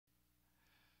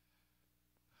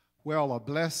Well, a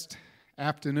blessed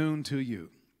afternoon to you.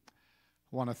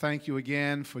 I want to thank you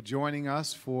again for joining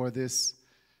us for this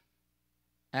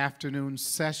afternoon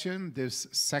session, this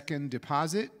second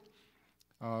deposit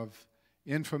of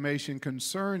information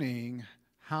concerning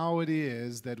how it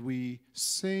is that we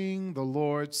sing the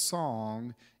Lord's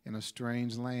song in a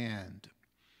strange land.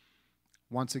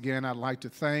 Once again, I'd like to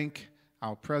thank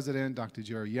our president, Dr.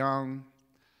 Jerry Young.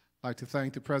 I'd like to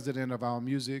thank the president of our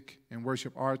Music and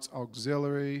Worship Arts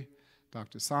Auxiliary,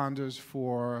 Dr. Saunders,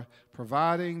 for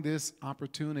providing this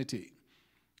opportunity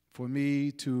for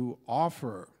me to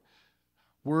offer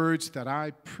words that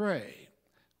I pray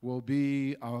will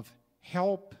be of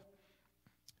help,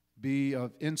 be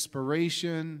of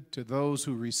inspiration to those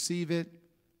who receive it.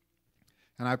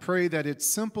 And I pray that it's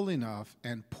simple enough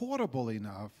and portable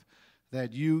enough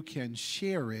that you can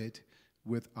share it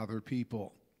with other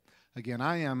people. Again,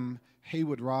 I am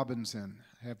Haywood Robinson.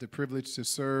 I have the privilege to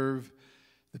serve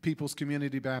the People's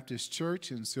Community Baptist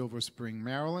Church in Silver Spring,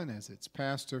 Maryland, as its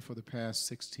pastor for the past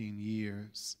 16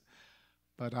 years.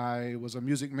 But I was a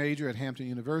music major at Hampton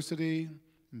University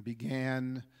and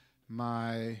began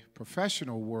my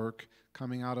professional work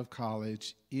coming out of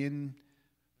college in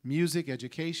music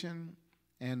education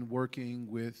and working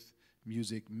with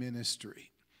music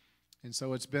ministry. And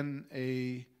so it's been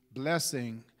a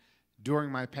blessing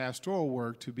during my pastoral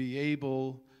work to be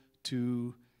able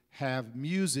to have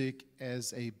music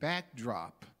as a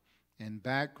backdrop and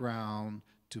background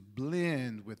to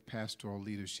blend with pastoral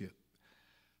leadership.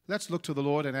 Let's look to the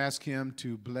Lord and ask Him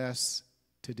to bless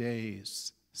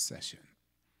today's session.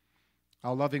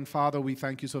 Our loving Father, we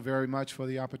thank you so very much for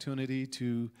the opportunity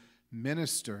to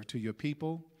minister to your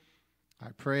people. I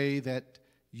pray that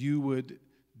you would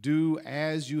do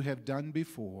as you have done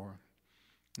before,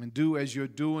 and do as you're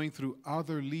doing through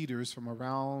other leaders from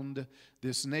around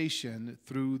this nation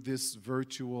through this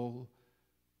virtual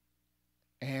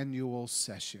annual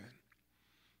session.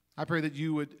 I pray that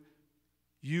you would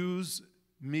use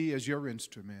me as your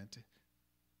instrument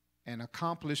and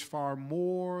accomplish far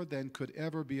more than could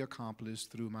ever be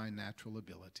accomplished through my natural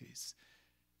abilities,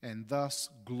 and thus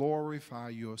glorify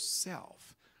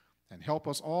yourself and help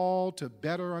us all to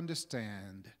better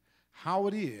understand how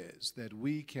it is that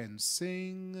we can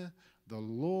sing the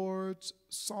Lord's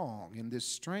song in this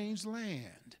strange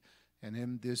land and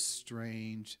in this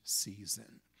strange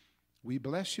season. We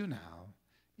bless you now.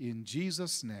 In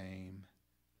Jesus' name,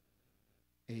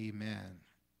 amen.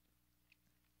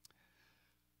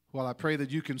 Well, I pray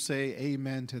that you can say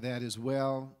amen to that as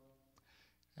well.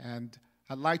 And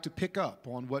I'd like to pick up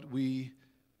on what we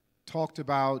talked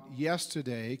about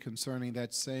yesterday concerning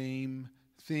that same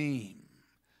theme.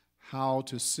 How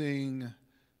to sing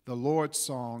the Lord's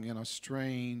song in a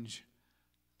strange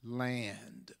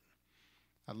land.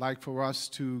 I'd like for us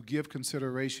to give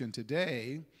consideration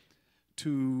today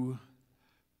to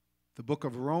the book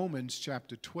of Romans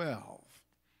chapter 12,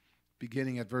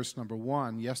 beginning at verse number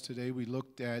 1. Yesterday we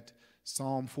looked at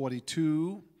Psalm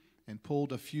 42 and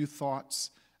pulled a few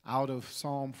thoughts out of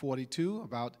Psalm 42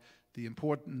 about the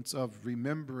importance of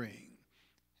remembering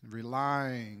and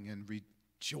relying and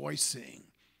rejoicing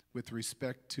with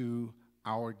respect to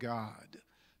our God.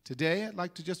 Today, I'd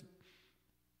like to just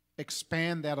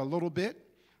expand that a little bit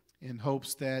in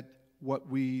hopes that what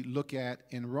we look at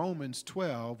in Romans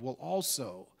 12 will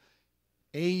also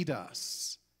aid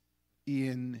us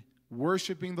in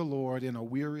worshiping the Lord in a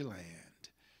weary land.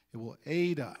 It will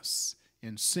aid us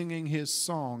in singing His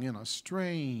song in a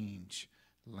strange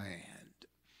land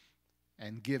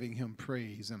and giving Him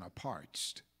praise in a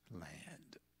parched land.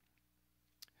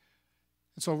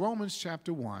 So Romans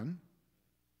chapter 1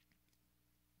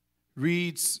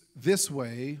 reads this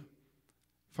way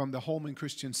from the Holman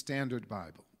Christian Standard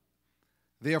Bible.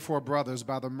 Therefore, brothers,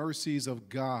 by the mercies of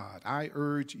God, I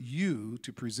urge you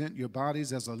to present your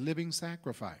bodies as a living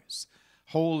sacrifice,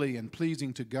 holy and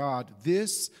pleasing to God.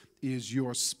 This is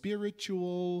your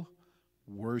spiritual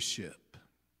worship.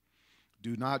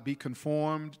 Do not be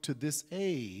conformed to this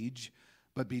age,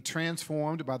 but be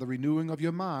transformed by the renewing of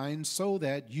your mind, so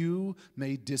that you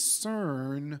may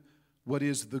discern what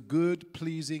is the good,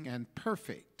 pleasing, and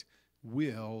perfect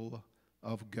will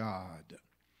of God.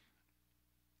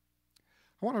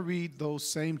 I want to read those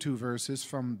same two verses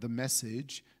from the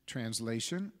Message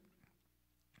translation,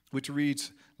 which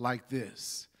reads like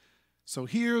this. So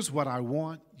here's what I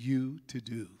want you to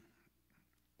do.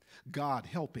 God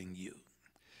helping you.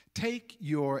 Take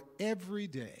your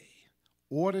everyday,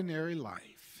 ordinary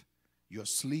life, your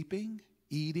sleeping,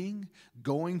 eating,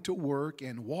 going to work,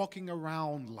 and walking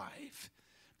around life,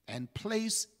 and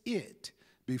place it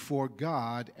before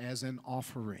God as an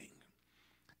offering.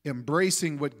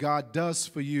 Embracing what God does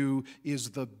for you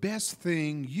is the best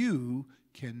thing you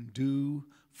can do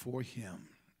for Him.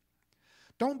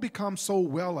 Don't become so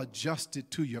well adjusted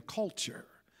to your culture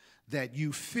that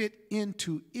you fit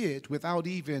into it without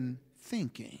even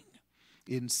thinking.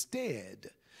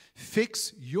 Instead,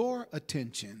 fix your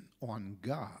attention on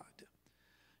God.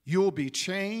 You'll be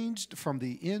changed from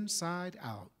the inside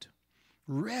out.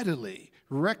 Readily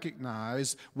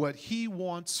recognize what He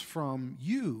wants from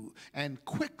you and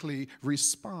quickly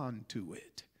respond to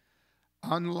it.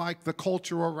 Unlike the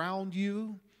culture around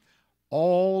you,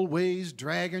 always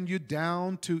dragging you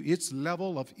down to its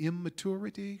level of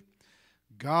immaturity,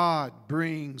 God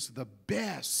brings the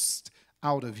best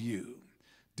out of you,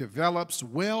 develops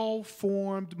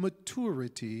well-formed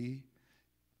maturity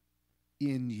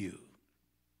in you.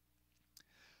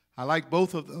 I like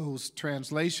both of those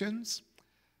translations,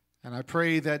 and I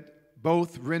pray that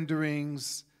both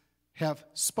renderings have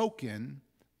spoken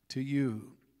to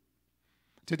you.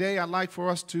 Today, I'd like for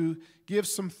us to give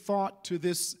some thought to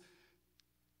this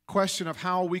question of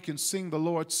how we can sing the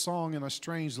Lord's song in a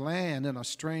strange land, in a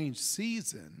strange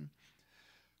season.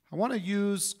 I want to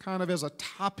use kind of as a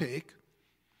topic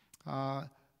the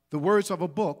words of a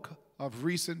book of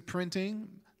recent printing,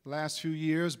 last few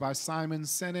years, by Simon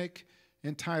Sinek,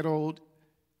 entitled,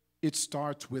 "It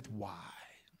Starts with Why."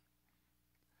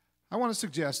 I want to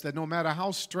suggest that no matter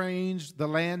how strange the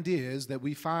land is that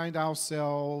we find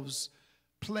ourselves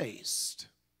placed,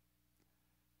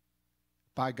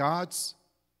 by God's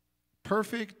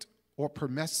perfect or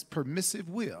permissive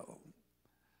will,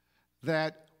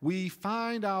 that we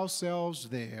find ourselves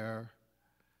there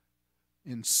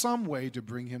in some way to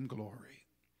bring Him glory.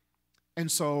 And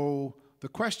so the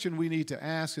question we need to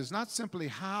ask is not simply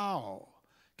how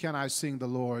can I sing the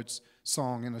Lord's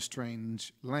song in a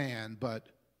strange land, but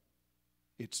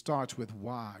it starts with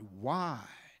why. Why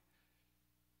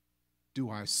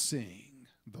do I sing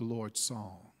the Lord's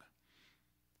song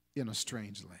in a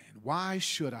strange land? Why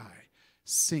should I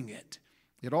sing it?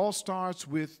 It all starts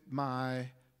with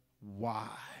my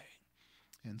why.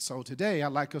 And so today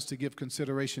I'd like us to give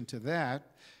consideration to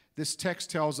that. This text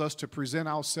tells us to present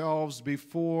ourselves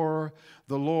before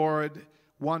the Lord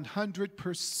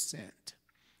 100%,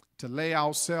 to lay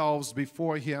ourselves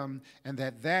before Him, and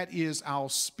that is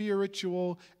our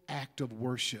spiritual act of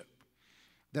worship,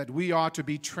 that we are to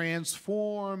be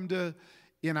transformed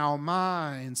in our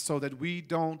minds so that we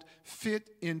don't fit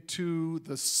into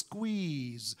the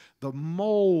squeeze, the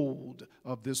mold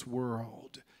of this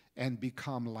world and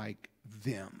become like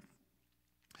them.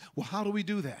 Well, how do we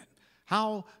do that?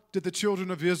 How did the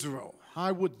children of Israel,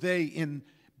 how would they, in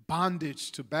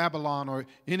bondage to Babylon or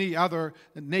any other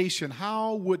nation,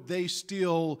 how would they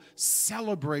still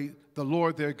celebrate the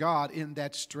Lord their God in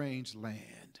that strange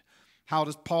land? How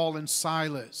does Paul and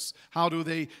Silas, how do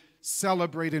they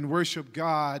celebrate and worship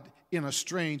God in a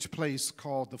strange place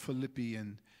called the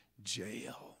Philippian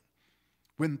jail?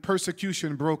 When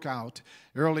persecution broke out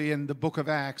early in the book of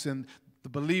Acts and the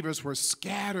believers were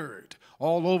scattered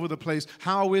all over the place,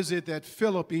 how is it that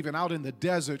Philip, even out in the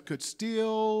desert, could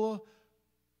still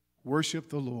worship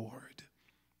the Lord?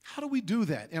 How do we do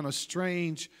that in a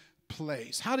strange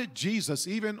place? How did Jesus,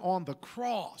 even on the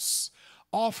cross,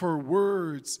 offer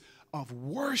words of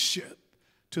worship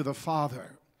to the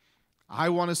Father? I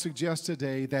want to suggest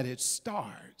today that it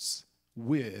starts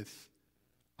with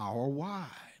our why.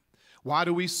 Why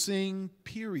do we sing,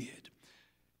 period?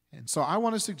 And so I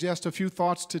want to suggest a few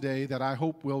thoughts today that I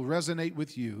hope will resonate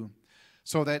with you,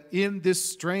 so that in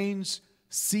this strange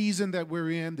season that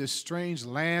we're in, this strange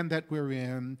land that we're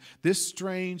in, this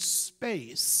strange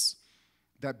space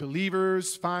that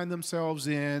believers find themselves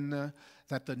in,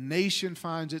 that the nation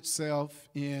finds itself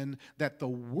in, that the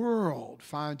world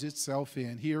finds itself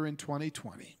in here in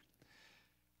 2020,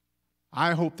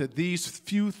 I hope that these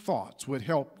few thoughts would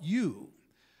help you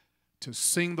to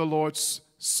sing the Lord's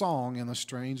song in a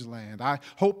strange land. I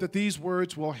hope that these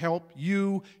words will help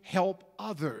you help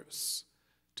others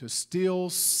to still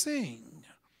sing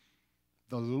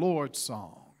the Lord's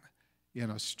song in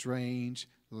a strange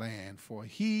land, for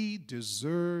He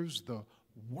deserves the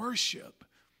worship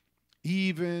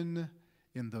even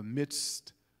in the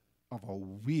midst of a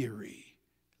weary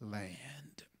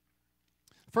land.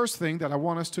 First thing that I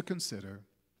want us to consider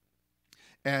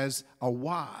as a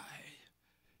why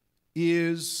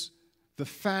is the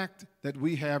fact that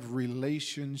we have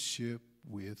relationship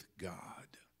with God.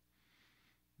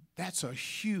 That's a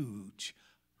huge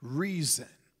reason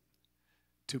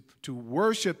to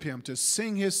worship Him, to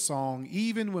sing His song,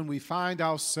 even when we find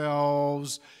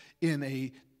ourselves in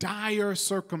a dire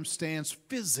circumstance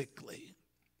physically,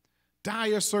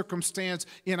 dire circumstance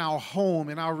in our home,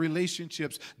 in our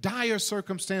relationships, dire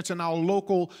circumstance in our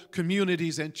local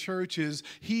communities and churches,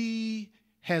 he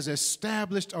has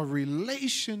established a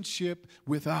relationship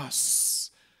with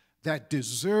us that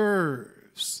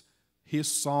deserves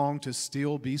his song to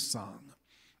still be sung,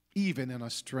 even in a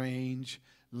strange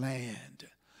land.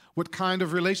 What kind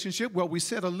of relationship? Well, we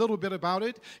said a little bit about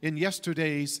it in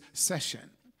yesterday's session.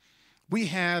 We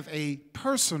have a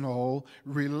personal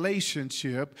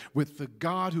relationship with the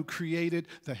God who created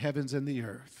the heavens and the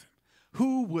earth.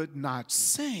 Who would not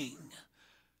sing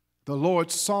the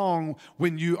Lord's song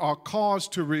when you are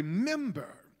caused to remember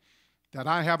that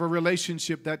I have a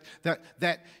relationship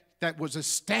that was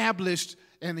established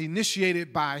and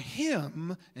initiated by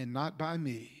him and not by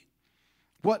me?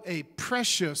 What a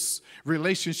precious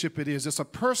relationship it is. It's a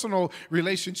personal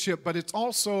relationship, but it's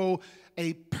also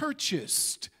a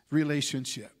purchased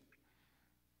relationship.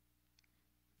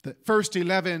 The first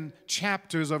 11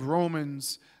 chapters of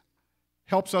Romans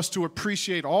helps us to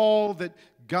appreciate all that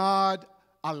God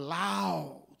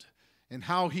allowed and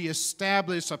how he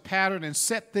established a pattern and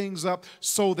set things up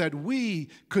so that we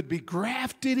could be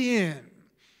grafted in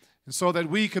and so that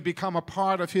we could become a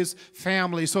part of his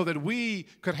family, so that we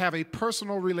could have a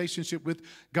personal relationship with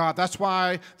God. That's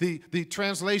why the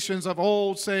translations of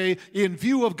old say, in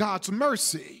view of God's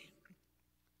mercy.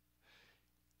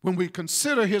 When we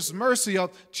consider his mercy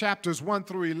of chapters 1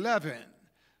 through 11,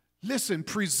 listen,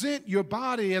 present your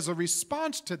body as a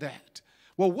response to that.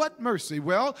 Well, what mercy?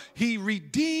 Well, he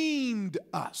redeemed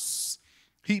us.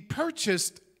 He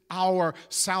purchased our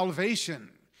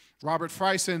salvation. Robert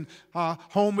Freisen,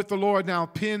 Home with the Lord Now,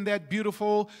 penned that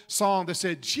beautiful song that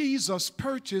said, Jesus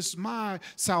purchased my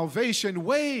salvation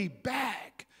way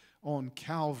back on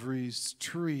Calvary's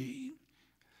tree.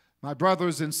 My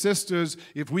brothers and sisters,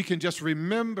 if we can just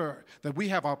remember that we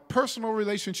have a personal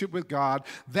relationship with God,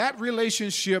 that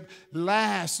relationship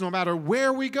lasts no matter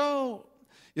where we go.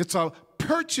 It's a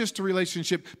purchased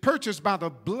relationship, purchased by the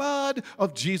blood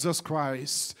of Jesus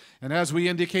Christ. And as we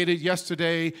indicated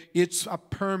yesterday, it's a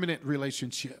permanent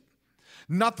relationship.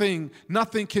 Nothing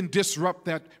can disrupt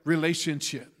that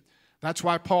relationship. That's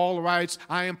why Paul writes,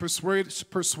 I am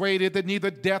persuaded that neither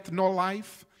death nor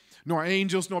life, nor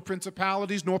angels, nor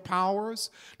principalities, nor powers,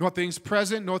 nor things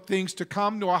present, nor things to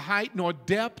come, nor height, nor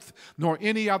depth, nor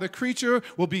any other creature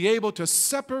will be able to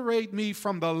separate me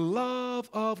from the love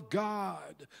of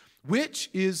God, which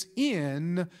is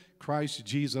in Christ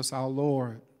Jesus our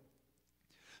Lord.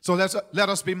 So let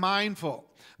us be mindful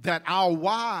that our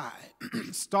why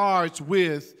starts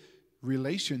with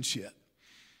relationship.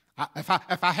 If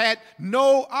I had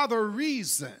no other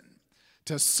reason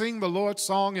to sing the Lord's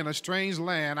song in a strange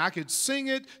land, I could sing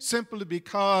it simply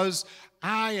because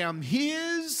I am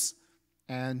his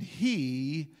and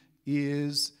he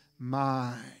is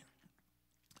mine.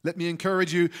 Let me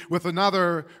encourage you with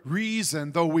another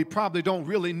reason, though we probably don't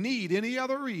really need any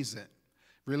other reason.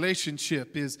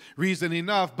 Relationship is reason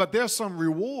enough, but there's some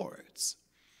rewards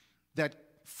that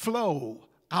flow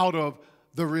out of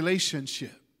the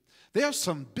relationship. There are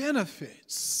some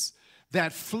benefits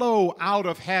that flow out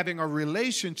of having a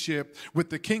relationship with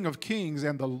the King of Kings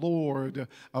and the Lord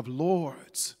of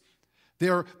Lords.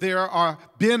 There are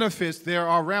benefits, there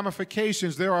are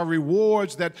ramifications, there are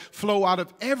rewards that flow out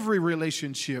of every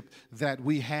relationship that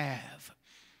we have.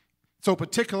 So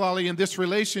particularly in this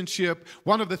relationship,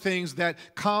 one of the things that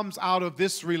comes out of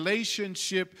this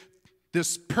relationship,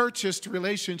 this purchased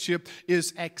relationship,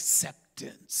 is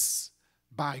acceptance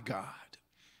by God.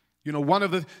 You know, one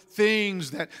of the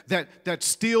things that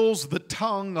steals the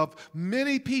tongue of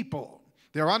many people,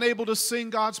 they're unable to sing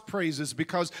God's praises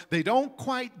because they don't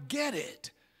quite get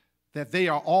it, that they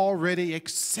are already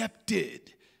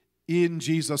accepted in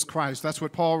Jesus Christ. That's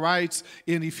what Paul writes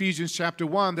in Ephesians chapter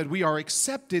 1, that we are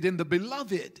accepted in the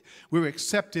beloved. We're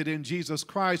accepted in Jesus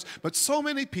Christ. But so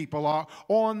many people are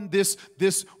on this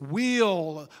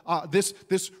wheel,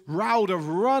 this route of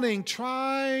running,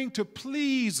 trying to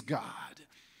please God,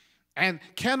 and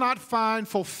cannot find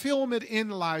fulfillment in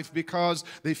life because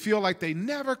they feel like they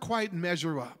never quite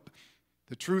measure up.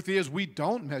 The truth is, we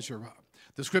don't measure up.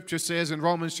 The scripture says in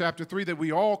Romans chapter 3 that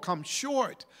we all come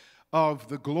short of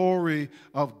the glory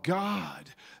of God,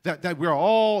 that we're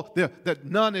all, that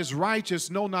none is righteous,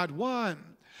 no, not one.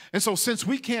 And so since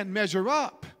we can't measure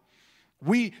up,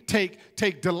 we take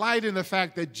delight in the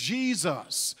fact that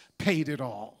Jesus paid it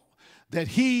all, that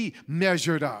he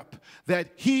measured up, that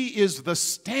he is the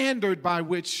standard by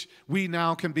which we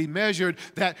now can be measured,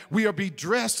 that we are be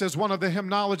dressed, as one of the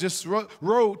hymnologists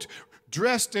wrote,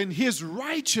 dressed in his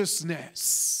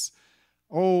righteousness.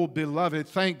 Oh, beloved,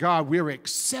 thank God we're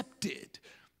accepted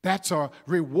That's a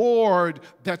reward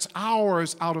that's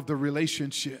ours out of the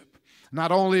relationship.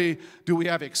 Not only do we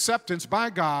have acceptance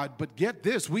by God, but get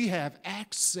this, we have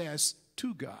access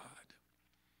to God.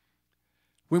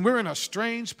 When we're in a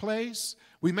strange place,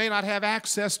 we may not have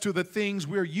access to the things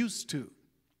we're used to,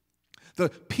 the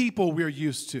people we're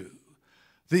used to,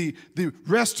 the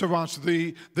restaurants,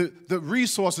 the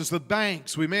resources, the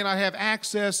banks. We may not have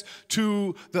access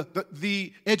to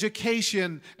the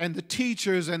education and the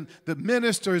teachers and the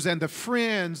ministers and the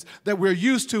friends that we're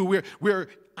used to. We're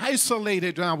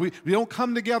isolated now. We don't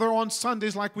come together on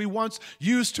Sundays like we once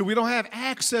used to. We don't have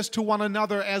access to one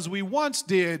another as we once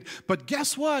did. But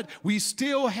guess what? We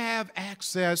still have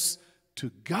access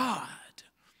to God.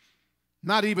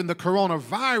 Not even the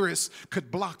coronavirus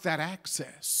could block that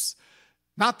access.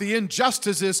 Not the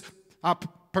injustices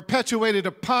perpetuated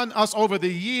upon us over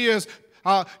the years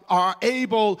are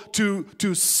able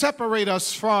to separate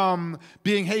us from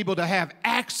being able to have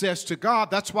access to God.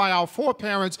 That's why our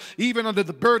foreparents, even under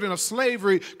the burden of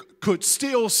slavery, could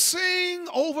still sing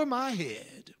over my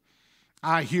head.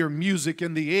 I hear music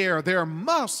in the air. There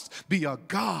must be a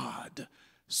God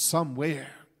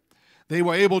somewhere. They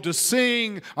were able to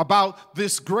sing about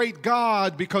this great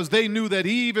God because they knew that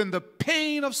even the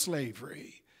pain of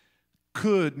slavery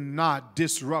could not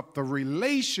disrupt the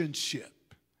relationship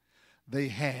they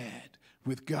had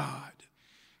with God.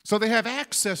 So they have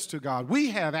access to God. We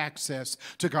have access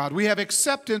to God. We have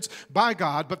acceptance by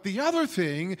God. But the other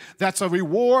thing that's a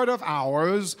reward of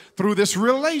ours through this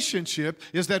relationship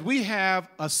is that we have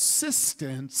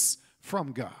assistance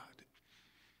from God.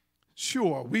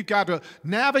 Sure, we've got to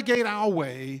navigate our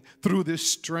way through this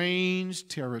strange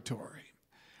territory.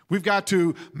 We've got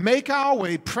to make our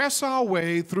way, press our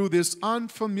way through this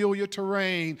unfamiliar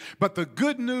terrain. But the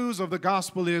good news of the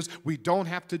gospel is we don't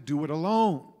have to do it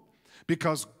alone,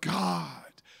 because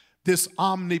God, this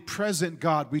omnipresent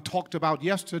God we talked about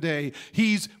yesterday,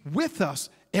 He's with us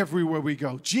everywhere we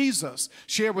go. Jesus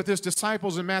shared with His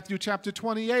disciples in Matthew chapter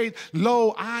 28,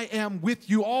 "Lo, I am with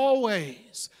you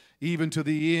always, even to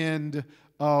the end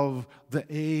of the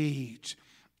age."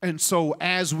 And so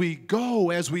as we go,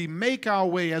 as we make our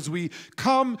way, as we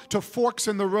come to forks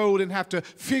in the road and have to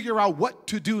figure out what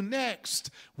to do next,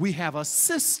 we have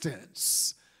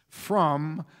assistance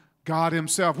from God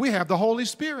Himself. We have the Holy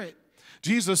Spirit.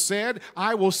 Jesus said,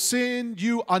 "I will send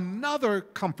you another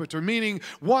comforter," meaning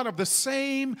one of the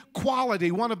same quality,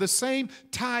 one of the same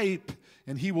type,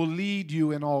 and He will lead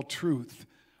you in all truth.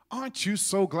 Aren't you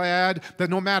so glad that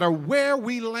no matter where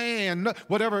we land,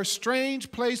 whatever strange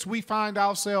place we find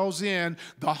ourselves in,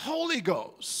 the Holy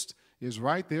Ghost is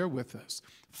right there with us?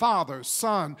 Father,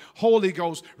 Son, Holy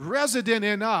Ghost, resident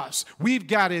in us. We've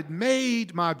got it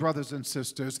made, my brothers and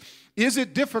sisters. Is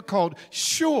it difficult?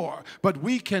 Sure, but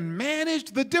we can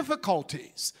manage the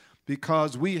difficulties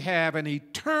because we have an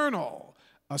eternal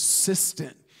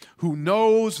assistant who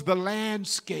knows the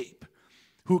landscape,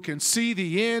 who can see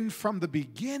the end from the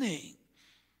beginning.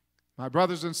 My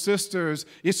brothers and sisters,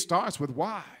 it starts with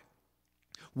why.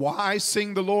 Why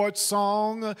sing the Lord's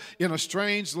song in a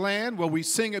strange land? Well, we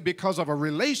sing it because of a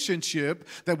relationship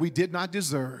that we did not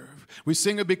deserve. We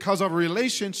sing it because of a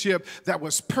relationship that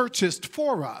was purchased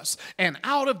for us. And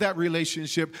out of that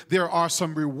relationship, there are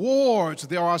some rewards,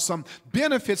 there are some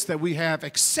benefits that we have,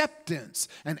 acceptance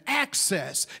and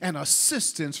access and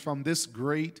assistance from this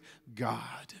great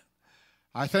God.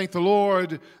 I thank the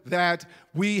Lord that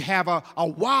we have a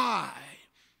why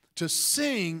to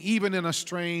sing even in a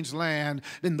strange land.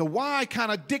 And the why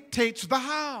kind of dictates the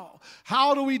how.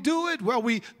 How do we do it? Well,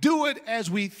 we do it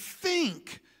as we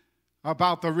think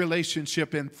about the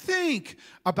relationship and think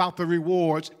about the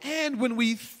rewards, and when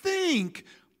we think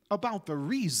about the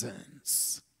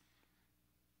reasons.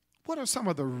 What are some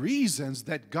of the reasons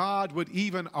that God would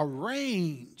even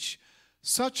arrange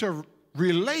such a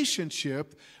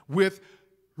relationship with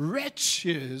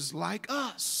wretches like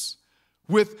us,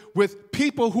 with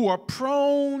people who are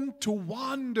prone to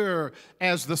wander,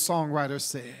 as the songwriter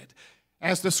said,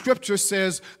 as the scripture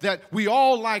says that we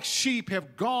all like sheep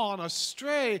have gone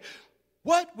astray?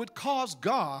 What would cause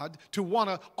God to want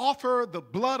to offer the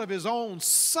blood of His own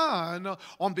Son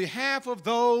on behalf of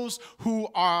those who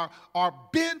are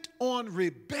bent on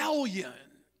rebellion?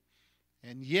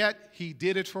 And yet He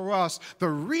did it for us. The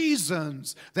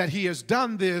reasons that He has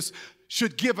done this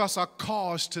should give us a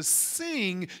cause to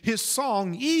sing His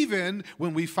song even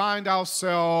when we find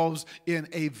ourselves in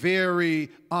a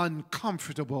very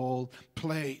uncomfortable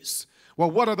place. Well,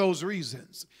 what are those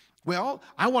reasons? Well,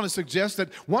 I want to suggest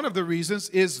that one of the reasons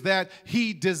is that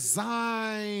He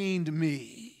designed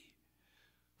me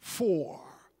for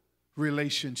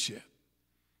relationship.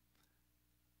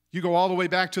 You go all the way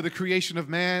back to the creation of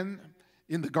man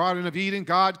in the Garden of Eden.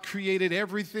 God created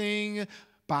everything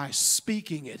by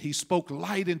speaking it. He spoke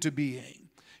light into being.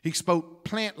 He spoke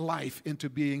plant life into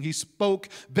being. He spoke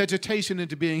vegetation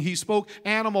into being. He spoke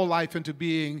animal life into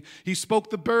being. He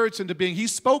spoke the birds into being. He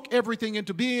spoke everything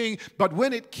into being. But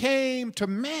when it came to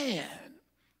man,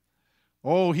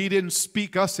 oh, he didn't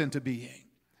speak us into being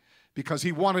because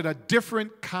he wanted a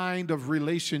different kind of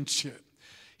relationship.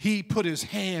 He put his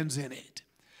hands in it.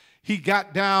 He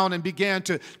got down and began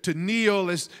to kneel,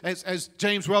 as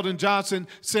James Weldon Johnson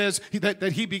says,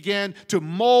 that he began to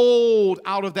mold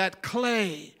out of that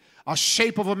clay a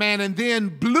shape of a man, and then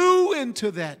blew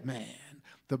into that man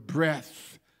the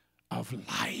breath of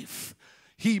life.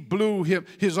 He blew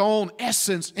his own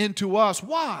essence into us.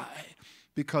 Why?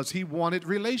 Because he wanted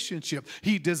relationship.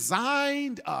 He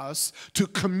designed us to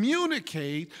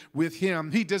communicate with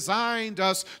him. He designed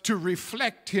us to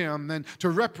reflect him and to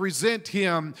represent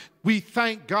him. We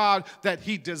thank God that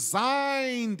he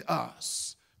designed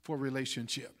us for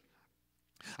relationship.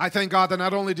 I thank God that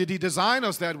not only did he design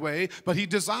us that way, but he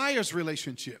desires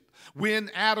relationship. When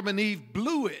Adam and Eve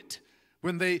blew it,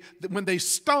 when they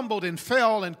stumbled and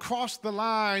fell and crossed the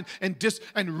line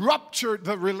and ruptured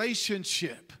the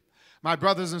relationship, my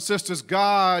brothers and sisters,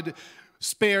 God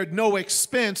spared no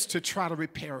expense to try to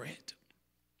repair it.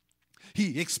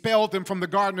 He expelled them from the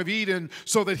Garden of Eden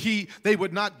so that they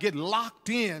would not get locked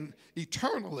in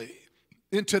eternally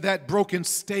into that broken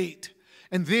state.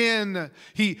 And then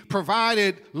he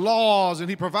provided laws and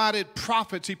he provided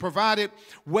prophets. He provided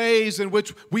ways in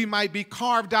which we might be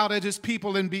carved out as his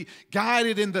people and be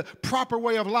guided in the proper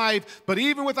way of life. But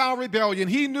even with our rebellion,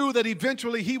 he knew that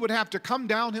eventually he would have to come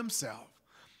down himself.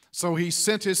 So he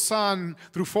sent his son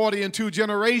through 42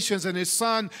 generations, and his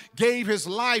son gave his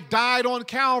life, died on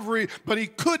Calvary, but he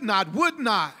would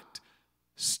not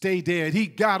stay dead. He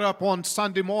got up on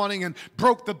Sunday morning and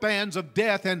broke the bands of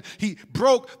death, and he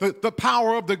broke the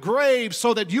power of the grave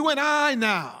so that you and I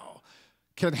now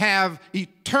can have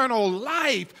eternal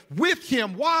life with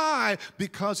him. Why?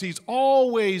 Because he's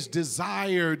always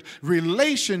desired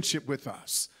relationship with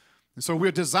us. And so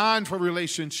we're designed for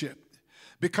relationship.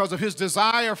 Because of his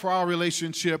desire for our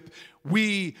relationship,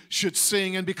 we should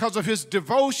sing. And because of his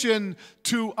devotion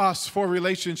to us for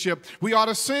relationship, we ought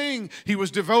to sing. He was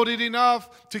devoted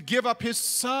enough to give up his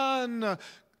son.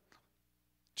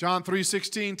 John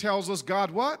 3:16 tells us God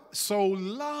what? So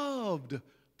loved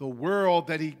the world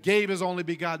that he gave his only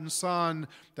begotten son,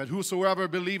 that whosoever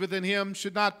believeth in him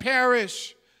should not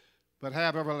perish, but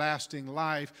have everlasting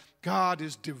life. God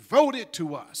is devoted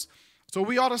to us. So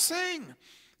we ought to sing.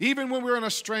 Even when we're in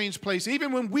a strange place,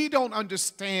 even when we don't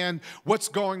understand what's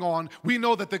going on, we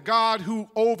know that the God who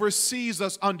oversees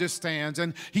us understands,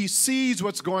 and he sees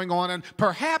what's going on, and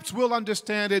perhaps we'll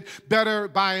understand it better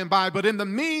by and by. But in the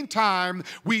meantime,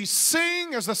 we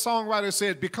sing, as the songwriter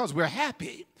said, because we're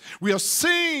happy. We'll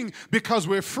sing because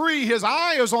we're free. His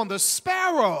eye is on the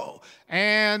sparrow,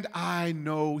 and I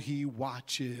know he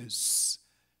watches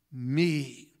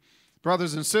me.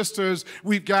 Brothers and sisters,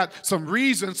 we've got some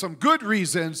reasons, some good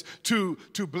reasons to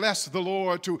bless the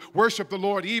Lord, to worship the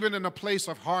Lord, even in a place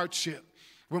of hardship.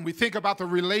 When we think about the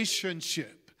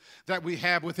relationship that we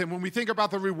have with him, when we think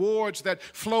about the rewards that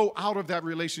flow out of that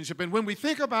relationship, and when we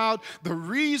think about the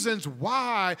reasons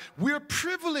why we're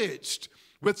privileged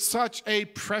with such a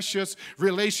precious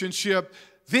relationship,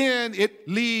 then it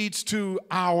leads to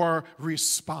our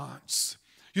response.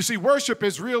 You see, worship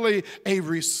is really a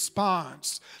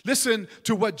response. Listen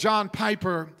to what John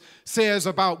Piper says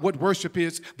about what worship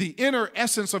is. The inner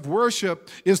essence of worship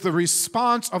is the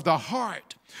response of the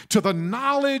heart to the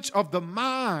knowledge of the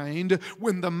mind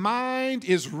when the mind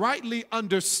is rightly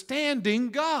understanding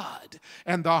God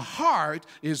and the heart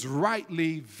is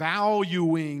rightly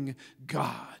valuing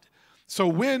God. So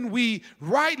when we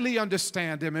rightly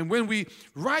understand him and when we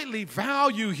rightly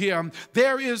value him,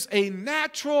 there is a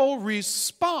natural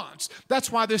response. That's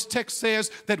why this text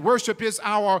says that worship is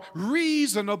our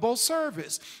reasonable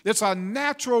service. It's a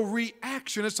natural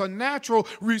reaction. It's a natural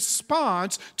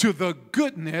response to the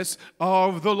goodness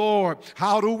of the Lord.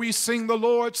 How do we sing the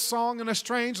Lord's song in a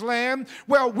strange land?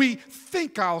 Well, we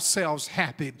think ourselves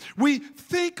happy. We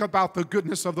think about the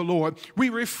goodness of the Lord. We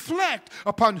reflect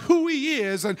upon who he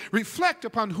is and reflect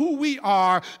upon who we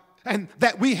are, and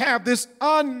that we have this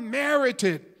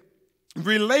unmerited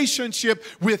relationship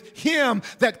with him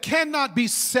that cannot be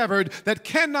severed, that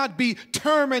cannot be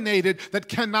terminated, that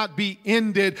cannot be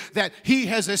ended, that he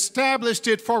has established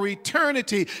it for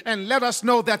eternity, and let us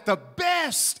know that the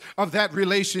best of that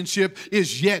relationship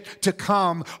is yet to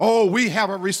come. Oh, we have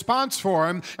a response for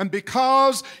him, and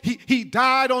because he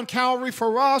died on Calvary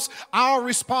for us, our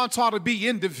response ought to be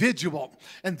individual.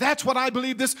 And that's what I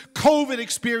believe this COVID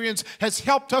experience has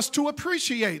helped us to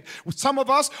appreciate. Some of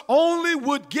us only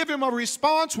would give him a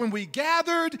response when we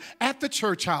gathered at the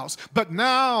church house. But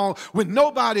now, when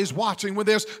nobody's watching, when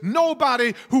there's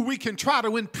nobody who we can try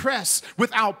to impress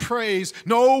with our praise,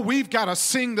 no, we've got to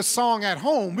sing the song at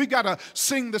home. We've got to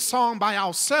sing the song by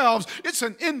ourselves. It's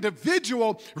an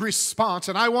individual response.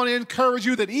 And I want to encourage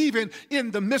you that even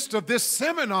in the midst of this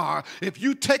seminar, if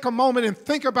you take a moment and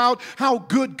think about how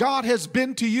good God has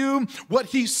been to you, what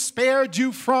he's spared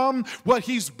you from, what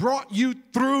he's brought you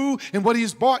through, and what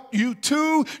he's brought you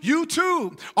to, you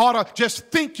too ought to just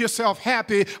think yourself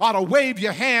happy, ought to wave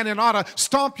your hand, and ought to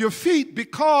stomp your feet,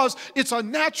 because it's a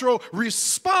natural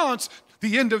response,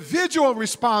 the individual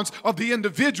response of the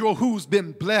individual who's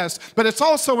been blessed, but it's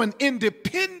also an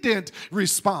independent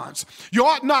response. You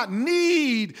ought not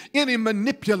need any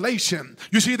manipulation.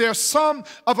 You see, there's some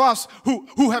of us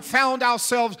who have found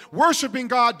ourselves worshiping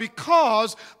God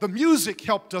because the music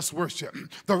helped us worship.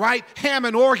 The right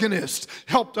Hammond organist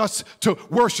helped us to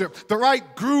worship. The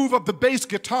right groove of the bass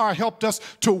guitar helped us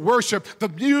to worship. The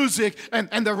music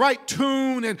and the right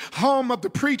tune and hum of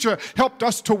the preacher helped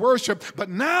us to worship. But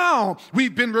now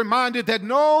we've been reminded that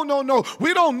no,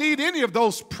 we don't need any of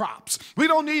those props. We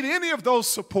don't need any of those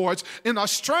supports. In a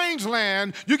strange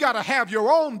land, you got to have your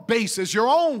own basis, your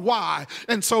own why.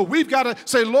 And so we've got to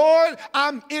say, Lord,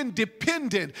 I'm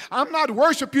independent. I'm not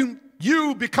worshiping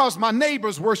you because my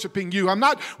neighbor's worshiping you. I'm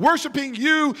not worshiping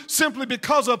you simply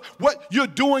because of what you're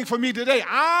doing for me today.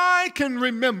 I can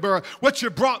remember what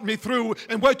you brought me through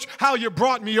and how you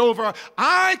brought me over.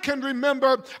 I can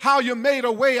remember how you made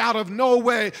a way out of no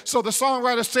way. So the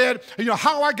songwriter said,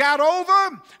 how I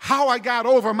got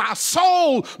over. My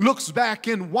soul looks back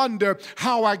in wonder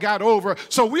how I got over.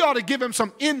 So we ought to give him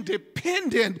some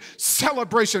independent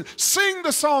celebration. Sing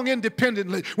the song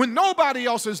independently when nobody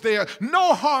else is there.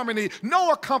 No harmony,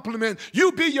 no accompaniment.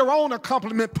 You be your own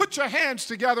accompaniment. Put your hands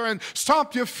together and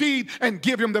stomp your feet and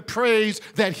give him the praise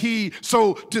that he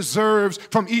so deserves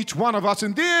from each one of us.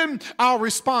 And then our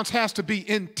response has to be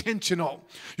intentional.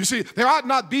 You see, there ought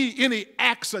not be any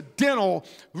accidental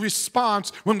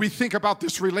response when we think about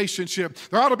this relationship.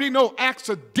 There ought to be no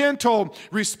accidental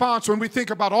response when we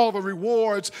think about all the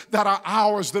rewards that are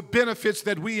ours, the benefits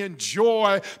that we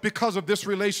enjoy because of this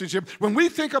relationship. When we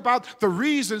think about the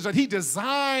reasons that he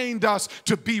designed us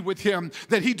to be with him,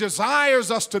 that he desires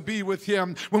us to be with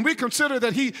him, when we consider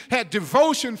that he had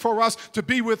devotion for us to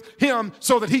be with him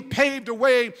so that he paved the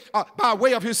way by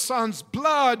way of his son's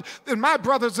blood, then my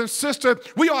brothers and sisters,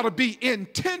 we ought to be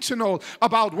intentional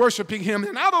about worshiping him.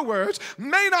 In other words,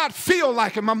 may not feel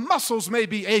like it. My muscles may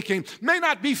be aching, may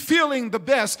not be feeling the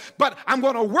best, but I'm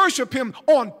going to worship him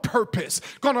on purpose,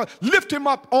 going to lift him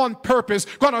up on purpose,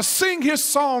 going to sing his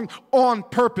song on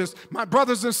purpose. My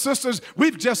brothers and sisters,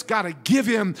 we've just got to give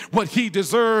him what he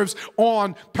deserves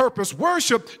on purpose.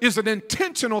 Worship is an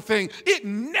intentional thing. It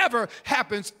never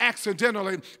happens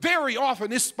accidentally. Very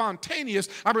often it's spontaneous.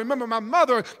 I remember my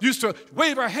mother used to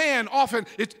wave her hand often.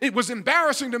 It was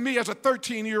embarrassing to me as a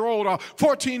 13-year-old or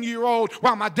 14-year-old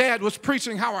while my dad was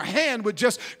preaching, how her hand would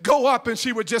just go up and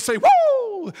she would just say,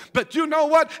 woo! But you know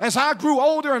what? As I grew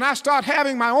older and I started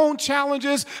having my own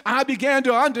challenges, I began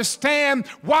to understand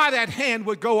why that hand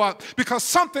would go up, because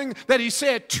something that he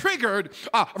said triggered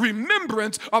a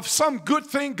remembrance of some good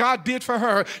thing God did for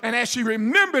her. And as she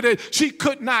remembered it, she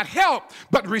could not help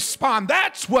but respond.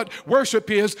 That's what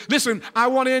worship is. Listen, I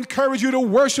want to encourage you to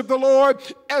worship the Lord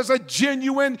as a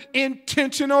genuine,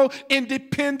 intentional,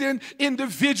 independent,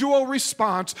 individual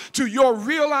response to your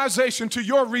realization, to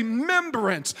your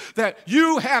remembrance that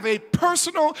you have a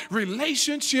personal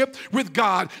relationship with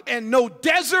God, and no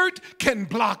desert can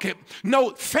block it.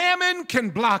 No famine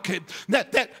can block it.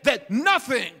 That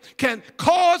nothing can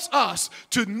cause us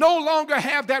to no longer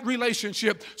have that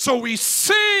relationship. So we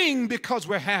sing because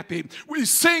we're happy. We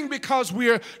sing because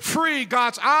we're free.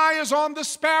 God's eye is on the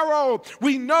sparrow.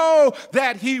 We know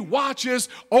that he watches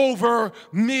over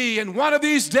me. And one of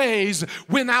these days,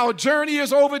 when our journey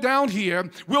is over down here,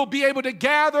 we'll be able to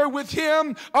gather with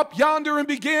him up yonder and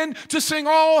begin to sing,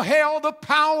 all hail the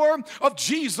power of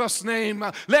Jesus' name.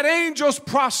 Let angels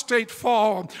prostrate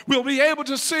fall. We'll be able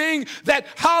to sing that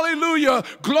hallelujah,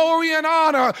 glory and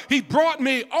honor. He brought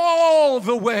me all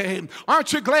the way.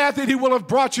 Aren't you glad that he will have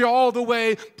brought you all the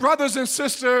way? Brothers and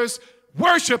sisters,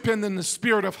 worshiping in the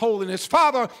spirit of holiness.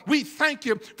 Father, we thank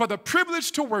you for the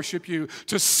privilege to worship you,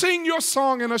 to sing your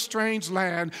song in a strange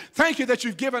land. Thank you that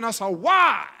you've given us a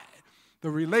why, the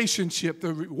relationship,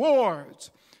 the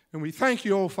rewards. And we thank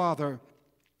you, oh Father,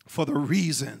 for the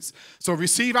reasons. So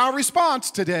receive our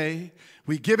response today.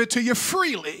 We give it to you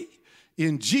freely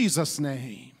in Jesus'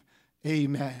 name.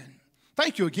 Amen.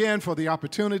 Thank you again for the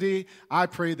opportunity. I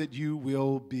pray that you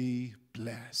will be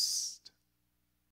blessed.